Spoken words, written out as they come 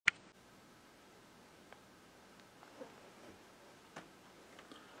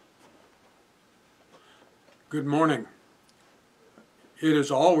Good morning. It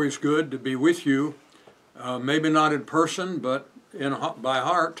is always good to be with you, maybe not in person, but by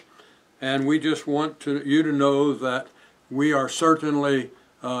heart. And we just want you to know that we are certainly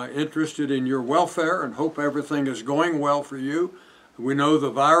interested in your welfare and hope everything is going well for you. We know the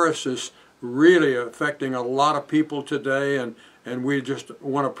virus is really affecting a lot of people today, and we just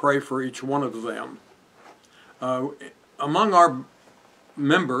want to pray for each one of them. Among our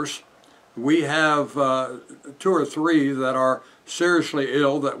members, we have 2 or 3 that are seriously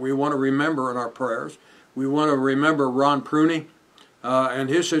ill that we want to remember in our prayers. We want to remember Ron Pruney and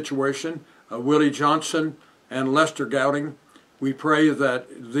his situation, Willie Johnson and Lester Gouting. We pray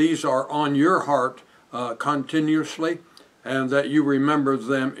that these are on your heart continuously and that you remember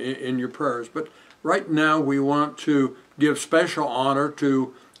them in your prayers. But right now we want to give special honor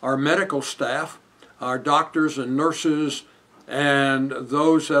to our medical staff, our doctors and nurses, and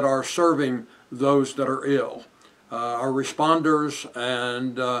those that are serving those that are ill, our responders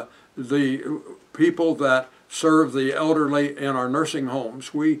and the people that serve the elderly in our nursing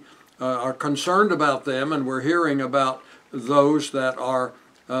homes. We are concerned about them, and we're hearing about those that are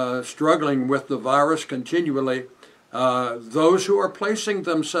struggling with the virus continually, those who are placing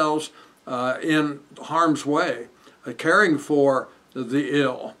themselves in harm's way, caring for the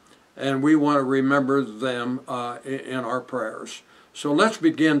ill. And we want to remember them in our prayers. So let's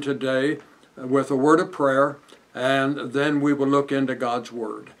begin today with a word of prayer, and then we will look into God's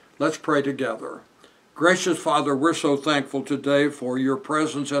Word. Let's pray together. Gracious Father, we're so thankful today for your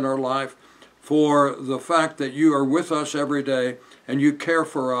presence in our life, for the fact that you are with us every day and you care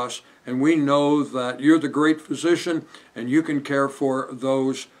for us, and we know that you're the great physician and you can care for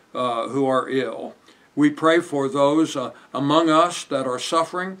those who are ill. We pray for those among us that are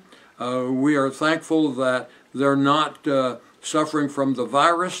suffering. We are thankful that they're not suffering from the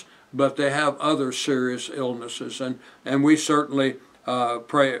virus, but they have other serious illnesses, and we certainly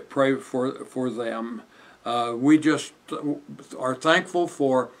pray for them. We just are thankful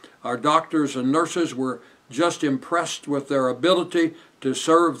for our doctors and nurses. We're just impressed with their ability to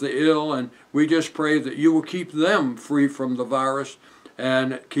serve the ill, and we just pray that you will keep them free from the virus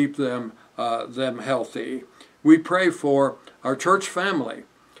and keep them healthy. We pray for our church family.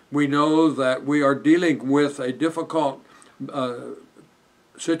 We know that we are dealing with a difficult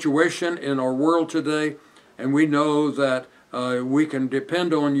situation in our world today, and we know that we can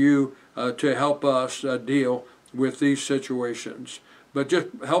depend on you to help us deal with these situations. But just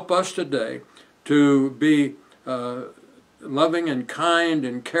help us today to be loving and kind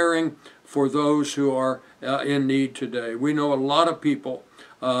and caring for those who are in need today. We know a lot of people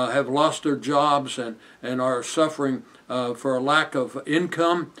have lost their jobs and are suffering for a lack of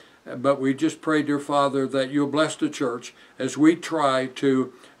income, but we just pray, dear Father, that you'll bless the church as we try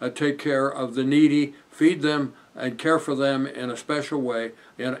to take care of the needy, feed them and care for them in a special way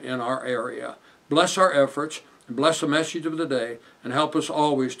in our area. Bless our efforts, and bless the message of the day, and help us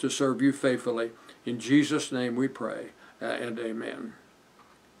always to serve you faithfully. In Jesus' name we pray, and amen.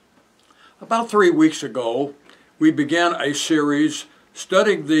 About 3 weeks ago, we began a series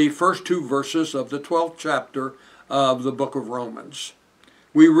studying the first 2 verses of the 12th chapter of the book of Romans.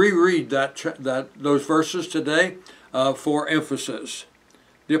 We reread those verses today for emphasis.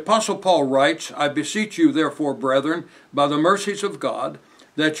 The Apostle Paul writes, "I beseech you, therefore, brethren, by the mercies of God,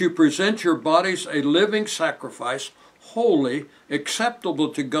 that you present your bodies a living sacrifice, holy, acceptable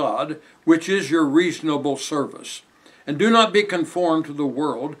to God, which is your reasonable service. And do not be conformed to the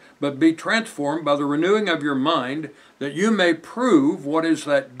world, but be transformed by the renewing of your mind, that you may prove what is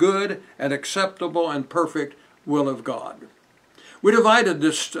that good and acceptable and perfect will of God." We divided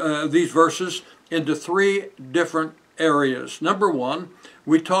these verses into 3 different areas. Number 1,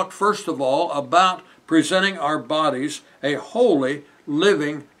 we talked first of all about presenting our bodies a holy,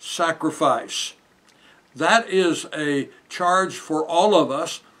 living sacrifice. That is a charge for all of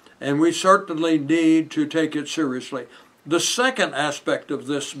us, and we certainly need to take it seriously. The second aspect of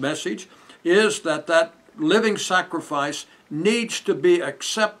this message is that living sacrifice needs to be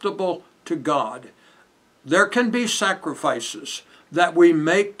acceptable to God. There can be sacrifices that we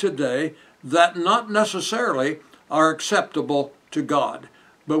make today that not necessarily are acceptable to God,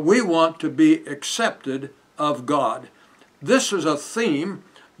 but we want to be accepted of God. This is a theme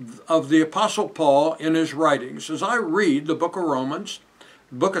of the Apostle Paul in his writings. As I read the book of Romans,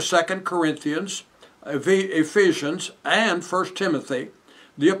 book of 2 Corinthians, Ephesians, and 1 Timothy,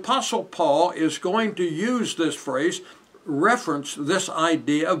 the Apostle Paul is going to use this phrase, reference this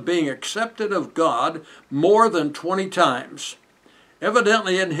idea of being accepted of God more than 20 times.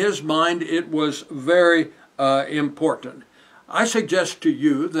 Evidently, in his mind, it was very important. I suggest to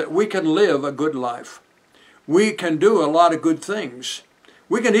you that we can live a good life. we can do a lot of good things.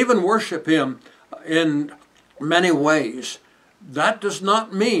 We can even worship Him in many ways. That does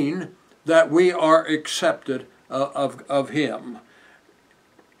not mean that we are accepted of Him.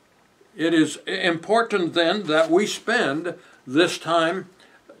 It is important then that we spend this time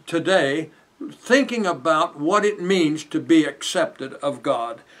today thinking about what it means to be accepted of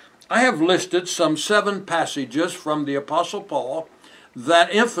God. I have listed some 7 passages from the Apostle Paul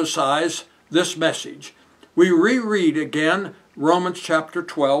that emphasize this message. We reread again Romans chapter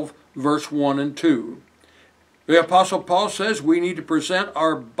 12, verse 1 and 2. The Apostle Paul says we need to present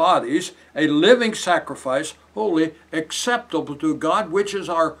our bodies a living sacrifice, holy, acceptable to God, which is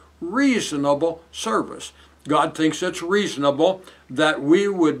our reasonable service. God thinks it's reasonable that we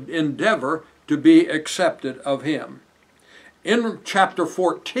would endeavor to be accepted of Him. In chapter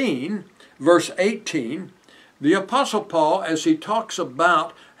 14, verse 18, the Apostle Paul, as he talks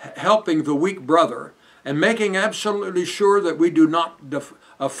about helping the weak brother and making absolutely sure that we do not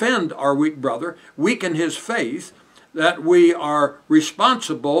offend our weak brother, weaken his faith, that we are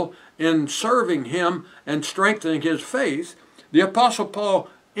responsible in serving him and strengthening his faith, the Apostle Paul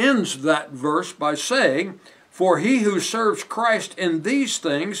ends that verse by saying, "For he who serves Christ in these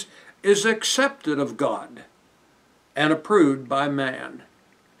things is accepted of God and approved by man."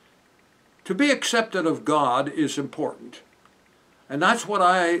 To be accepted of God is important. And that's what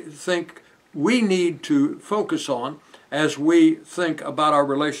I think we need to focus on as we think about our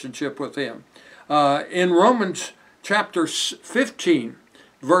relationship with Him. In Romans chapter 15,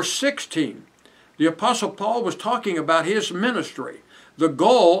 verse 16, the Apostle Paul was talking about his ministry, the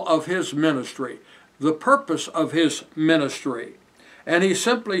goal of his ministry, the purpose of his ministry. And he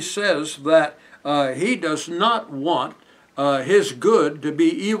simply says that he does not want his good to be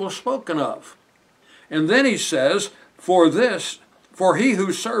evil spoken of. And then he says, for he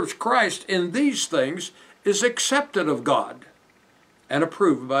who serves Christ in these things is accepted of God and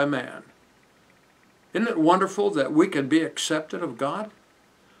approved by man. Isn't it wonderful that we can be accepted of God?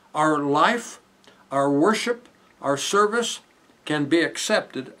 Our life, our worship, our service can be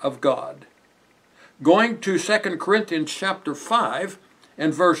accepted of God. Going to 2 Corinthians chapter 5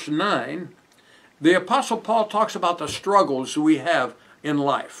 and verse 9, the Apostle Paul talks about the struggles we have in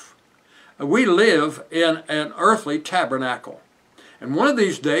life. We live in an earthly tabernacle. And one of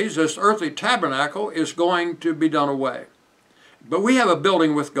these days, this earthly tabernacle is going to be done away. But we have a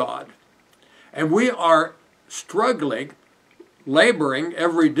building with God. And we are struggling, laboring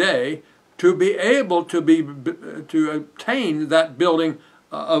every day to be able to obtain that building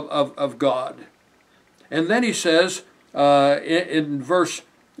of God. And then he says in verse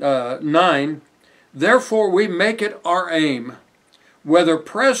 9, "Therefore we make it our aim, whether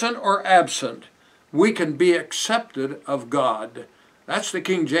present or absent, we can be accepted of God." That's the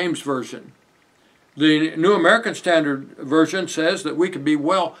King James Version. The New American Standard Version says that we can be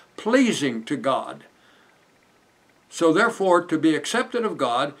well pleasing to God. So therefore, to be accepted of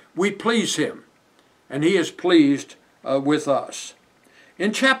God, we please Him, and He is pleased with us.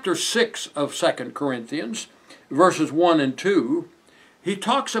 In chapter 6 of 2 Corinthians, verses 1 and 2, he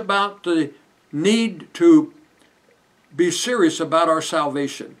talks about the need to be serious about our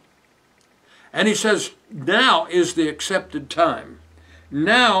salvation. And he says, now is the accepted time.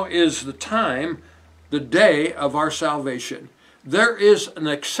 Now is the time, the day of our salvation. There is an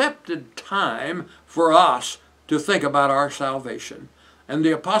accepted time for us to think about our salvation. And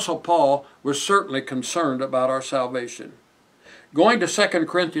the Apostle Paul was certainly concerned about our salvation. Going to 2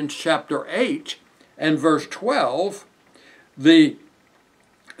 Corinthians chapter 8 and verse 12, the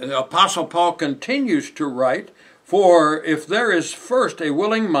Apostle Paul continues to write, "For if there is first a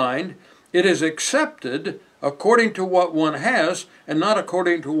willing mind, it is accepted according to what one has and not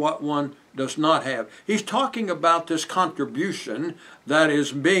according to what one does not have." He's talking about this contribution that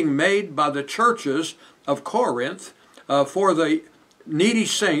is being made by the churches of Corinth for the needy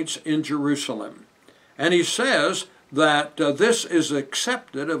saints in Jerusalem. And he says that this is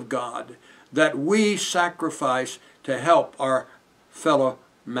accepted of God, that we sacrifice to help our fellow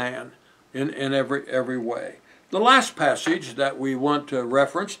man in every way. The last passage that we want to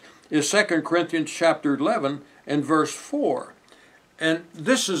reference is 2 Corinthians chapter 11 and verse 4. And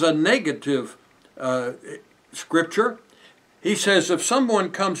this is a negative scripture. He says, if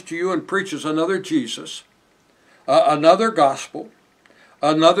someone comes to you and preaches another Jesus, another gospel,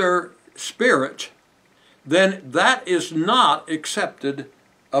 another spirit, then that is not accepted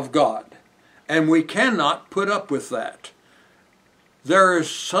of God. And we cannot put up with that. There is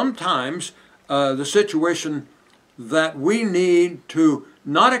sometimes the situation that we need to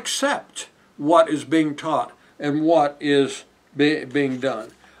not accept what is being taught and what is being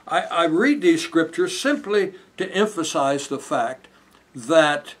done. I read these scriptures simply to emphasize the fact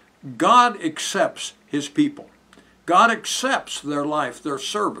that God accepts his people. God accepts their life, their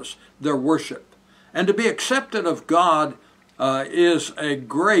service, their worship. And to be accepted of God is a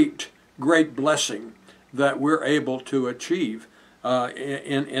great, great blessing that we're able to achieve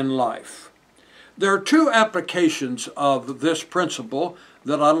in life. There are two applications of this principle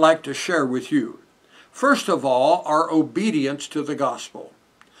that I'd like to share with you. First of all, our obedience to the gospel.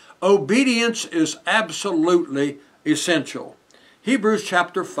 Obedience is absolutely essential. Hebrews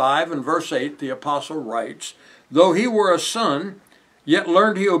chapter 5 and verse 8, the apostle writes, "Though he were a son, yet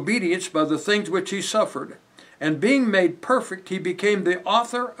learned he obedience by the things which he suffered. And being made perfect, he became the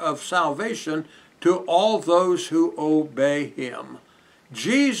author of salvation to all those who obey him."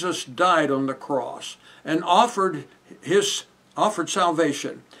 Jesus died on the cross and offered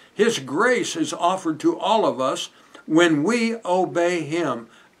salvation. His grace is offered to all of us when we obey him.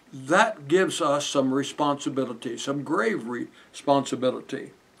 That gives us some responsibility, some grave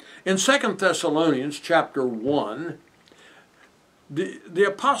responsibility. In 2 Thessalonians chapter 1, the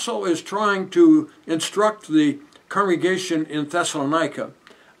apostle is trying to instruct the congregation in Thessalonica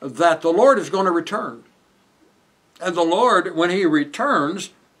that the Lord is going to return. And the Lord, when he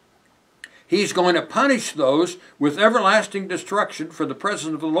returns, he's going to punish those with everlasting destruction for the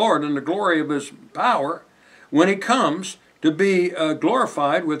presence of the Lord and the glory of his power when he comes to be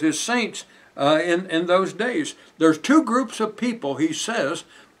glorified with his saints in those days. There's two groups of people, he says,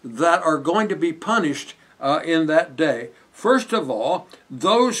 that are going to be punished in that day. First of all,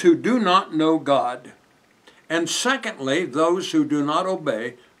 those who do not know God. And secondly, those who do not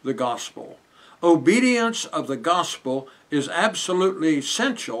obey the gospel. Obedience of the gospel is absolutely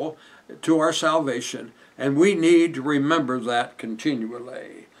essential to our salvation, and we need to remember that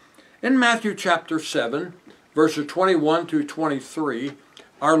continually. In Matthew chapter 7, verses 21 through 23,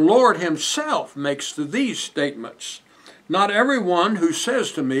 our Lord himself makes these statements. "Not everyone who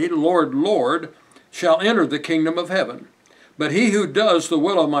says to me, 'Lord, Lord,' shall enter the kingdom of heaven, but he who does the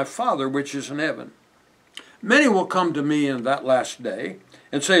will of my Father which is in heaven. Many will come to me in that last day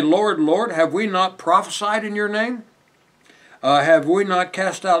and say, 'Lord, Lord, have we not prophesied in your name? Have we not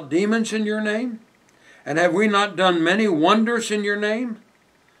cast out demons in your name? And have we not done many wonders in your name?'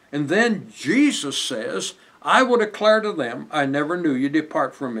 And then Jesus says, 'I will declare to them, I never knew you.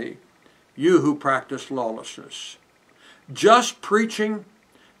 Depart from me, you who practice lawlessness.'" Just preaching,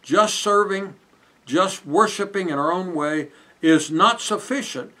 just serving, just worshiping in our own way is not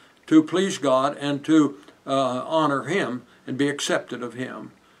sufficient to please God and to honor him and be accepted of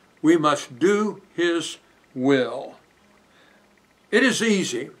him. We must do his will. It is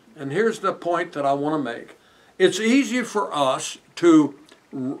easy, and here's the point that I want to make. It's easy for us to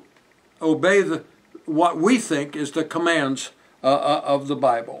obey what we think is the commands of the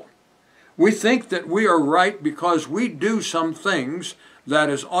Bible. We think that we are right because we do some things that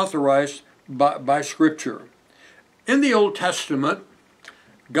is authorized by Scripture. In the Old Testament,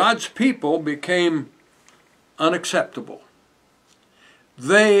 God's people became unacceptable.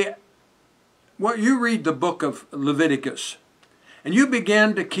 You read the book of Leviticus, and you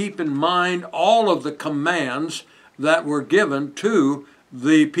begin to keep in mind all of the commands that were given to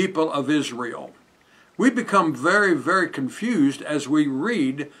the people of Israel. We become very, very confused as we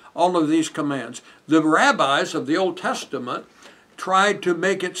read all of these commands. The rabbis of the Old Testament tried to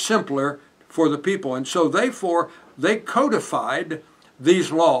make it simpler for the people, and so therefore they codified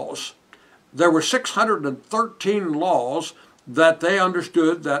these laws. There were 613 laws that they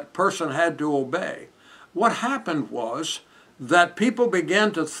understood that person had to obey. What happened was that people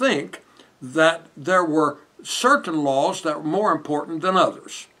began to think that there were certain laws that were more important than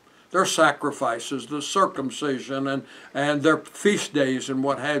others. Their sacrifices, the circumcision, and their feast days and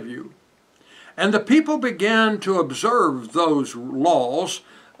what have you. And the people began to observe those laws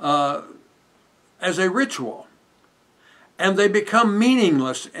as a ritual. And they become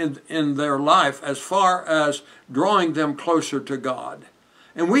meaningless in their life as far as drawing them closer to God.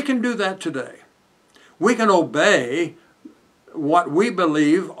 And we can do that today. We can obey what we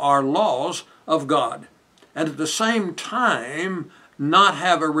believe are laws of God, and at the same time not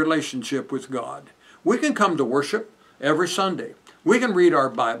have a relationship with God. We can come to worship every Sunday. We can read our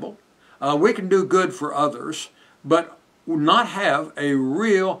Bible. We can do good for others, but not have a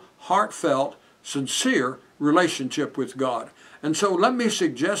real, heartfelt, sincere relationship with God. And so let me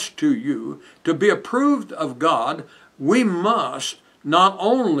suggest to you, to be approved of God, we must not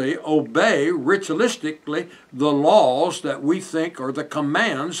only obey ritualistically the laws that we think, or the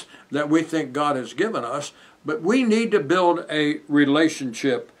commands that we think God has given us, but we need to build a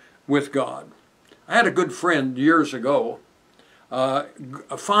relationship with God. I had a good friend years ago.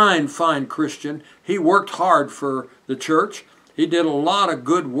 a fine Christian. He worked hard for the church. He did a lot of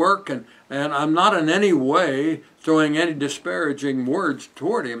good work, and I'm not in any way throwing any disparaging words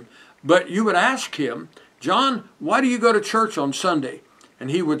toward him, but you would ask him, John, why do you go to church on Sunday? And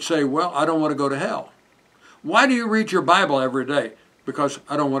he would say, well, I don't want to go to hell. Why do you read your Bible every day? Because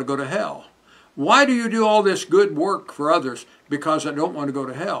I don't want to go to hell. Why do you do all this good work for others? Because I don't want to go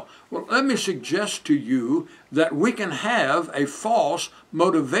to hell. Well, let me suggest to you that we can have a false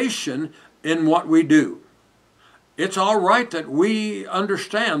motivation in what we do. It's all right that we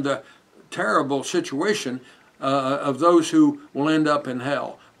understand the terrible situation of those who will end up in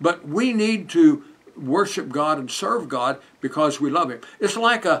hell. But we need to worship God and serve God because we love Him. It's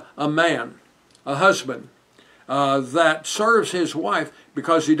like a man, a husband, that serves his wife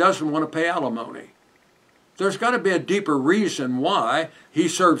because he doesn't want to pay alimony. There's got to be a deeper reason why he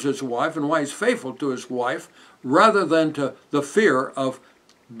serves his wife and why he's faithful to his wife rather than to the fear of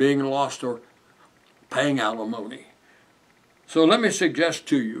being lost or paying alimony. So let me suggest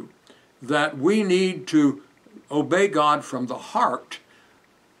to you that we need to obey God from the heart,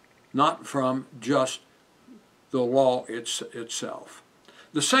 not from just the law itself.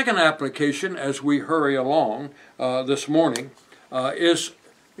 The second application, as we hurry along this morning, is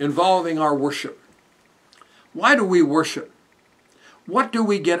involving our worship. Why do we worship? What do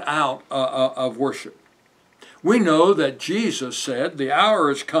we get out of worship? We know that Jesus said, the hour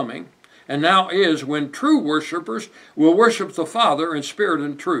is coming, and now is, when true worshipers will worship the Father in spirit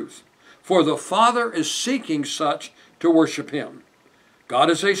and truth. For the Father is seeking such to worship Him. God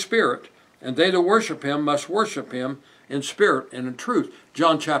is a spirit, and they that worship Him must worship Him in spirit and in truth.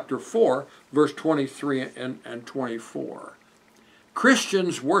 John chapter 4, verse 23 and 24.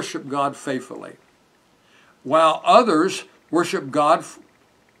 Christians worship God faithfully, while others worship God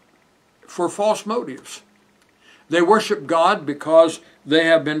for false motives. They worship God because they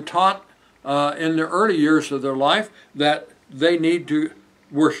have been taught in the early years of their life that they need to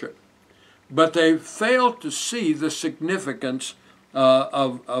worship. But they fail to see the significance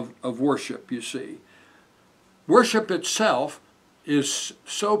of worship, you see. Worship itself is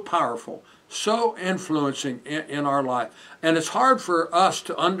so powerful, so influencing in our life. And it's hard for us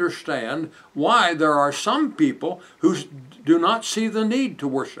to understand why there are some people who do not see the need to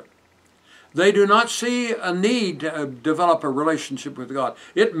worship. They do not see a need to develop a relationship with God.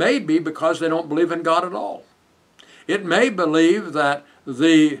 It may be because they don't believe in God at all. It may believe that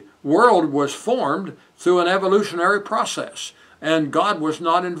the world was formed through an evolutionary process and God was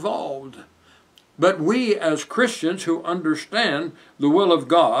not involved. But we as Christians who understand the will of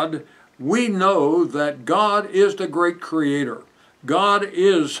God, we know that God is the great creator. God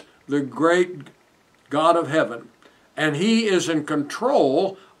is the great God of heaven. And He is in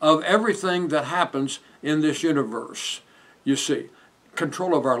control of everything that happens in this universe. You see,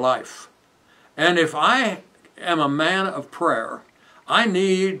 control of our life. And if I am a man of prayer, I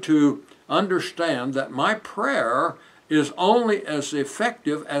need to understand that my prayer is only as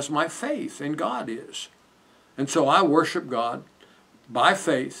effective as my faith in God is. And so I worship God by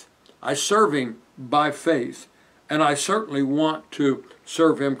faith. I serve Him by faith. And I certainly want to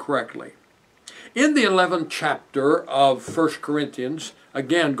serve Him correctly. In the 11th chapter of 1 Corinthians,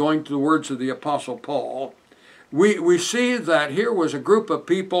 again going to the words of the Apostle Paul, we see that here was a group of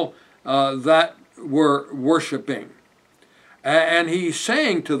people that were worshiping. And he's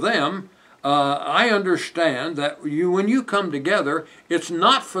saying to them, I understand that when you come together, it's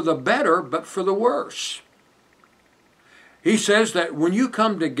not for the better, but for the worse. He says that when you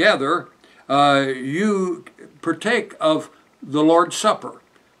come together, you partake of the Lord's Supper.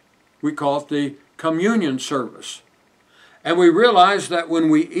 We call it the communion service. And we realize that when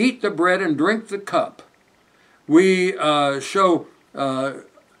we eat the bread and drink the cup, we show the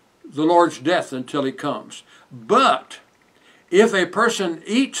Lord's death until He comes. But if a person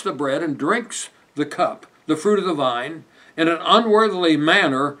eats the bread and drinks the cup, the fruit of the vine, in an unworthily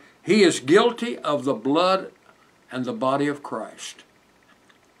manner, he is guilty of the blood and the body of Christ.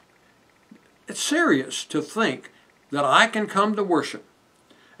 It's serious to think that I can come to worship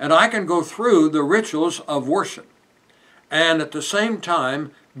and I can go through the rituals of worship and at the same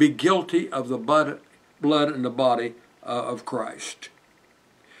time be guilty of the blood and the body of Christ.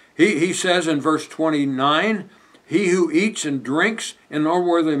 He says in verse 29, he who eats and drinks in an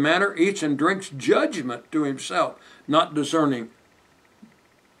unworthy manner eats and drinks judgment to himself, not discerning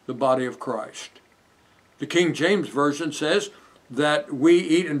the body of Christ. The King James Version says that we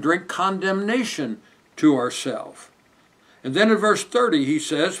eat and drink condemnation to ourselves. And then in verse 30 he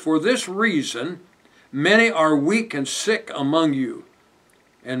says, for this reason many are weak and sick among you,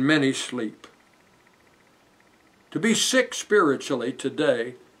 and many sleep. To be sick spiritually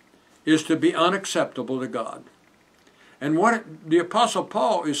today is to be unacceptable to God. And what the Apostle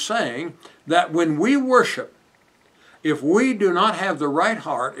Paul is saying, that when we worship, if we do not have the right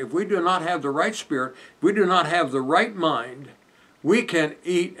heart, if we do not have the right spirit, if we do not have the right mind, we can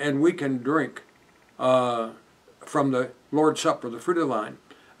eat and we can drink from the Lord's Supper, the fruit of the vine,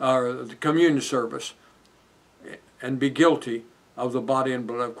 the communion service, and be guilty of the body and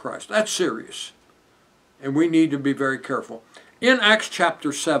blood of Christ. That's serious. And we need to be very careful. In Acts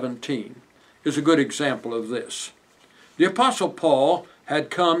chapter 17 is a good example of this. The Apostle Paul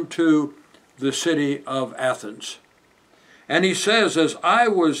had come to the city of Athens. And he says, as I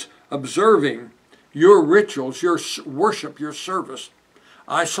was observing your rituals, your worship, your service,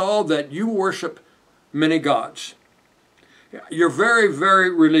 I saw that you worship many gods. You're very, very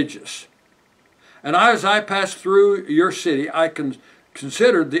religious. And as I passed through your city, I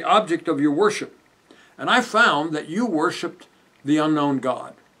considered the object of your worship. And I found that you worshiped the unknown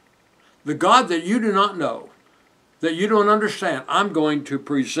God. The God that you do not know, that you don't understand, I'm going to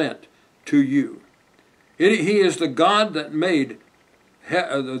present to you. He is the God that made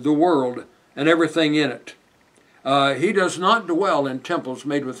the world and everything in it. He does not dwell in temples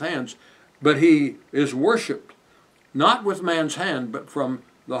made with hands, but he is worshipped, not with man's hand, but from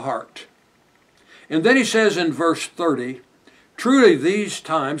the heart. And then he says in verse 30, truly these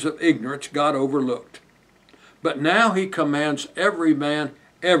times of ignorance God overlooked, but now he commands every man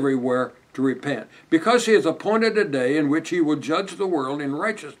everywhere to repent, because he has appointed a day in which he will judge the world in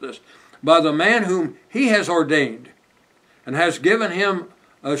righteousness by the man whom he has ordained, and has given him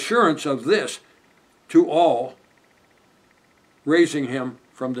assurance of this to all, raising him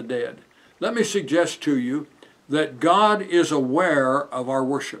from the dead. Let me suggest to you that God is aware of our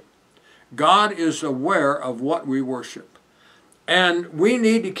worship. God is aware of what we worship. And we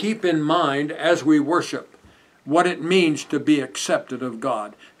need to keep in mind as we worship what it means to be accepted of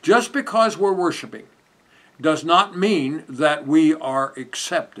God. Just because we're worshiping does not mean that we are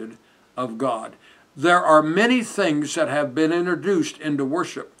accepted of God. There are many things that have been introduced into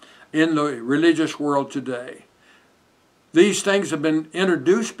worship in the religious world today. These things have been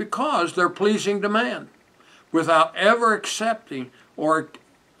introduced because they're pleasing to man, without ever accepting or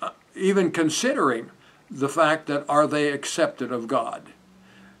even considering the fact that are they accepted of God.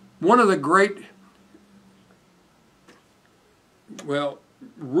 One of the great,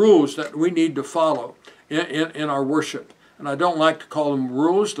 rules that we need to follow in our worship, and I don't like to call them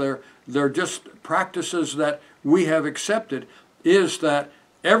rules, they're just practices that we have accepted, is that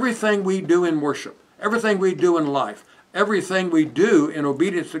everything we do in worship, everything we do in life, everything we do in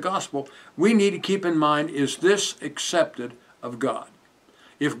obedience to the gospel, we need to keep in mind, is this accepted of God?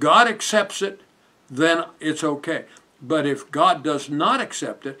 If God accepts it, then it's okay. But if God does not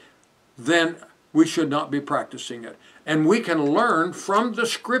accept it, then we should not be practicing it. And we can learn from the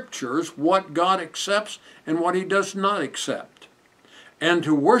scriptures what God accepts and what he does not accept. And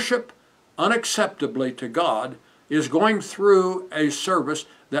to worship unacceptably to God is going through a service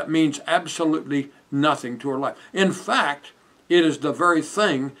that means absolutely nothing to our life. In fact, it is the very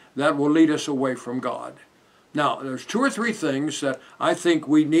thing that will lead us away from God. Now, there's two or three things that I think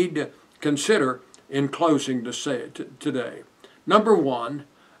we need to consider in closing to say today. Number one,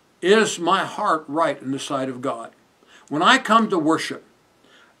 is my heart right in the sight of God? When I come to worship,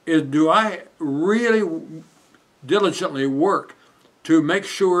 do I really diligently work to make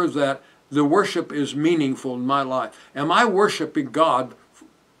sure that the worship is meaningful in my life? Am I worshiping God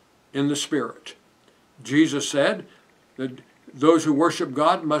in the Spirit? Jesus said that those who worship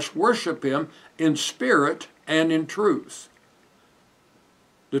God must worship him in spirit and in truth.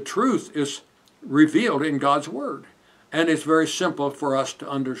 The truth is revealed in God's Word, and it's very simple for us to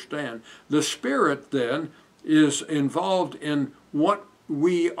understand. The Spirit then is involved in what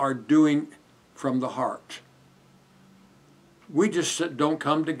we are doing from the heart. We just don't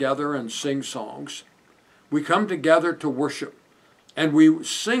come together and sing songs. We come together to worship, and we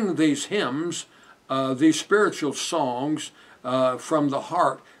sing these hymns, these spiritual songs from the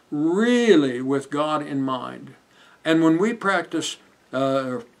heart, really with God in mind. And when we practice,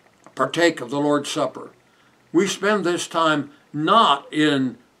 partake of the Lord's Supper, we spend this time not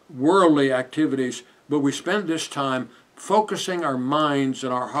in worldly activities, but we spend this time focusing our minds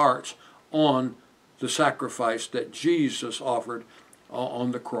and our hearts on the sacrifice that Jesus offered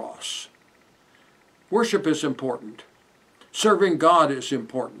on the cross. Worship is important. Serving God is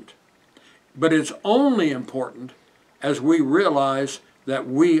important. But it's only important as we realize that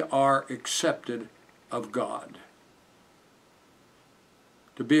we are accepted of God.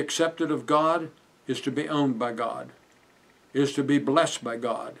 To be accepted of God is to be owned by God, is to be blessed by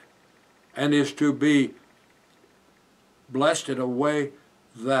God, and is to be blessed in a way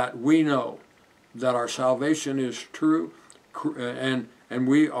that we know that our salvation is true, and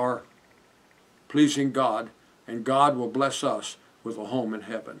we are pleasing God, and God will bless us with a home in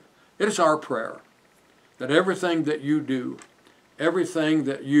heaven. It is our prayer that everything that you do, everything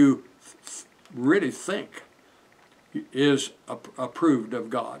that you really think is approved of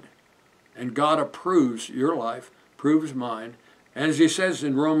God. And God approves your life, approves mine. And as he says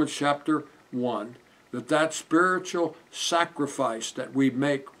in Romans chapter 1, that spiritual sacrifice that we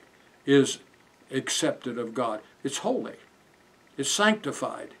make is accepted of God. It's holy, it's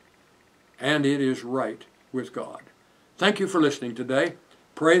sanctified, and it is right with God. Thank you for listening today.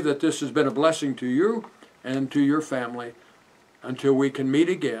 Pray that this has been a blessing to you and to your family. Until we can meet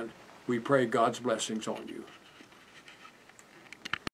again, we pray God's blessings on you.